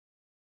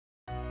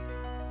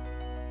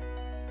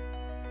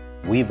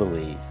We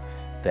believe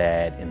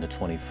that in the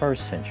 21st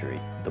century,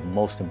 the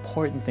most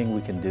important thing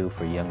we can do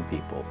for young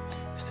people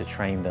is to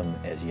train them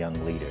as young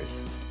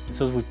leaders.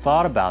 So as we've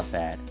thought about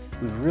that,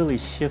 we've really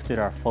shifted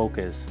our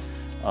focus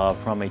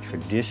from a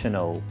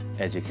traditional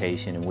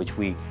education in which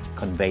we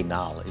convey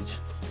knowledge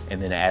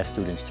and then ask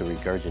students to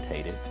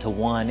regurgitate it, to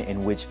one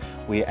in which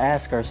we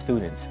ask our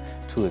students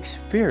to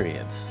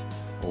experience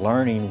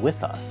learning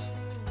with us.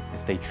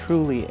 If they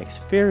truly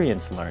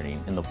experience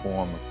learning in the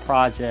form of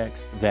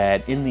projects,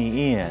 that in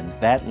the end,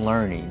 that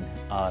learning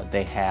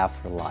they have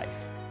for life.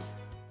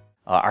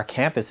 Our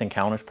campus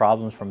encounters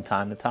problems from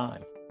time to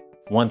time.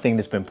 One thing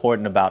that's been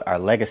important about our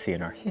legacy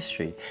and our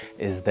history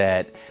is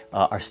that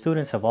our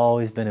students have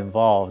always been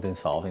involved in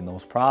solving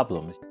those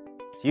problems.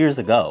 Years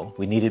ago,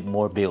 we needed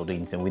more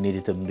buildings and we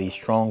needed to be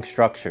strong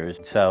structures.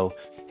 So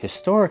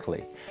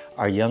historically,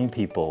 our young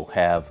people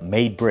have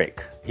made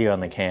brick here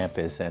on the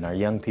campus, and our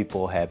young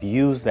people have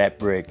used that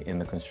brick in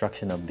the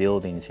construction of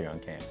buildings here on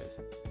campus.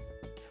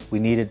 We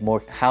needed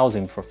more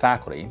housing for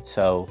faculty,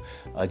 so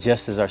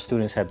just as our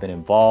students have been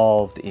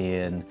involved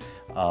in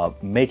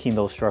making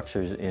those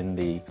structures in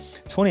the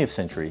 20th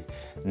century,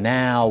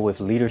 now with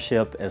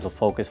leadership as a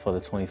focus for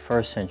the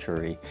 21st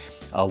century,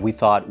 we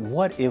thought,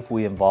 what if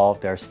we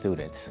involved our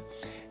students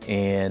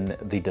in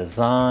the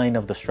design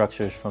of the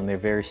structures from their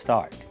very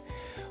start?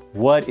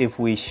 What if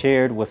we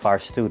shared with our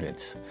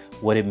students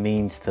what it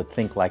means to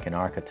think like an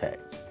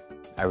architect?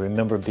 I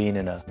remember being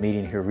in a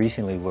meeting here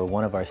recently where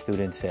one of our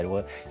students said,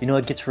 well, you know,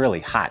 it gets really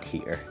hot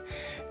here.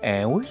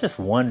 And we're just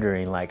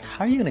wondering, like,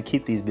 how are you going to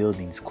keep these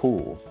buildings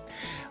cool?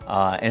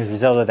 And as a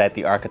result of that,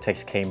 the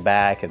architects came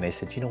back and they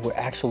said, you know, we're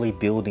actually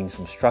building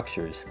some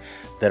structures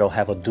that'll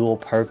have a dual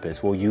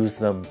purpose. We'll use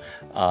them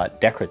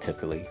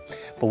decoratively,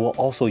 but we'll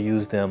also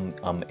use them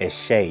as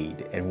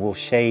shade, and we'll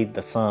shade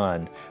the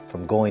sun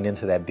from going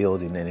into that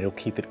building, and it'll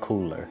keep it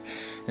cooler.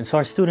 And so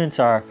our students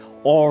are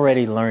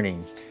already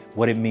learning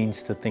what it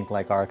means to think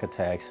like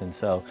architects. And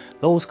so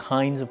those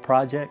kinds of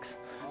projects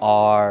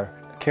are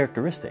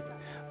characteristic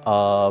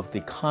of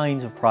the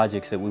kinds of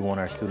projects that we want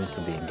our students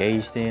to be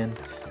engaged in,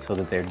 so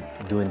that they're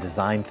doing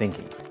design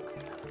thinking.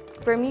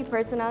 For me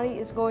personally,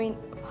 it's going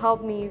to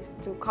help me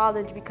through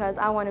college because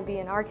I want to be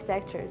in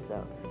architecture.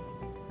 So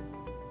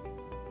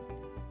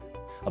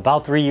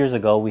about 3 years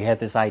ago, we had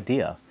this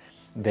idea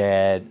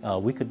that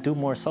we could do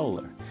more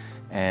solar.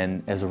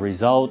 And as a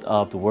result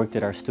of the work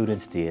that our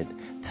students did,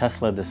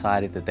 Tesla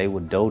decided that they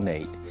would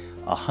donate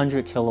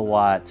 100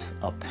 kilowatts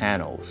of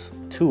panels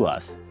to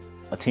us.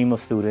 A team of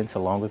students,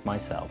 along with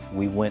myself,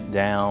 we went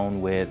down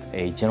with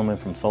a gentleman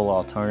from Solar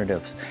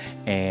Alternatives,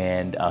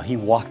 and he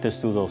walked us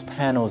through those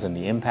panels and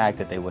the impact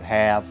that they would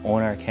have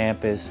on our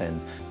campus,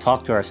 and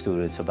talked to our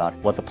students about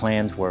what the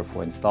plans were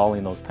for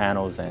installing those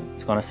panels. And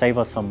it's going to save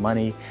us some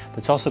money, but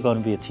it's also going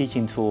to be a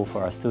teaching tool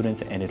for our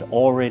students, and it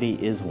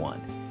already is one.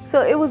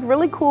 So it was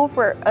really cool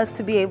for us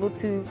to be able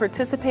to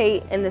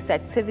participate in this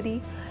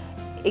activity.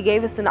 It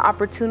gave us an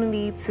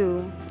opportunity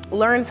to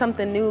learn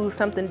something new,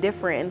 something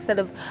different. Instead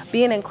of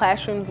being in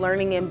classrooms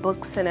learning in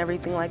books and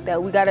everything like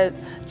that, we got a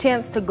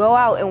chance to go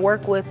out and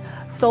work with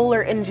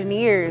solar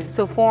engineers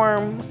to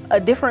form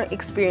a different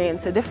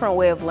experience, a different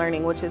way of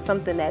learning, which is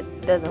something that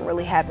doesn't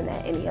really happen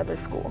at any other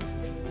school.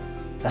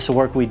 That's the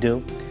work we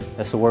do.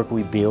 That's the work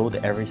we build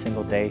every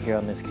single day here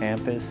on this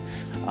campus.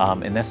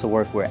 And that's the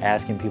work we're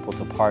asking people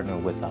to partner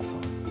with us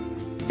on.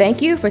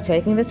 Thank you for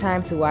taking the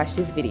time to watch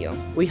this video.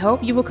 We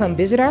hope you will come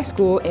visit our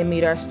school and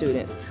meet our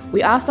students.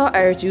 We also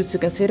urge you to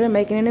consider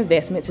making an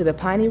investment to the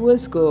Piney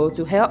Woods School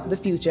to help the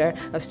future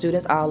of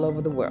students all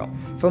over the world.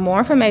 For more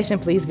information,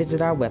 please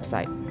visit our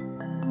website.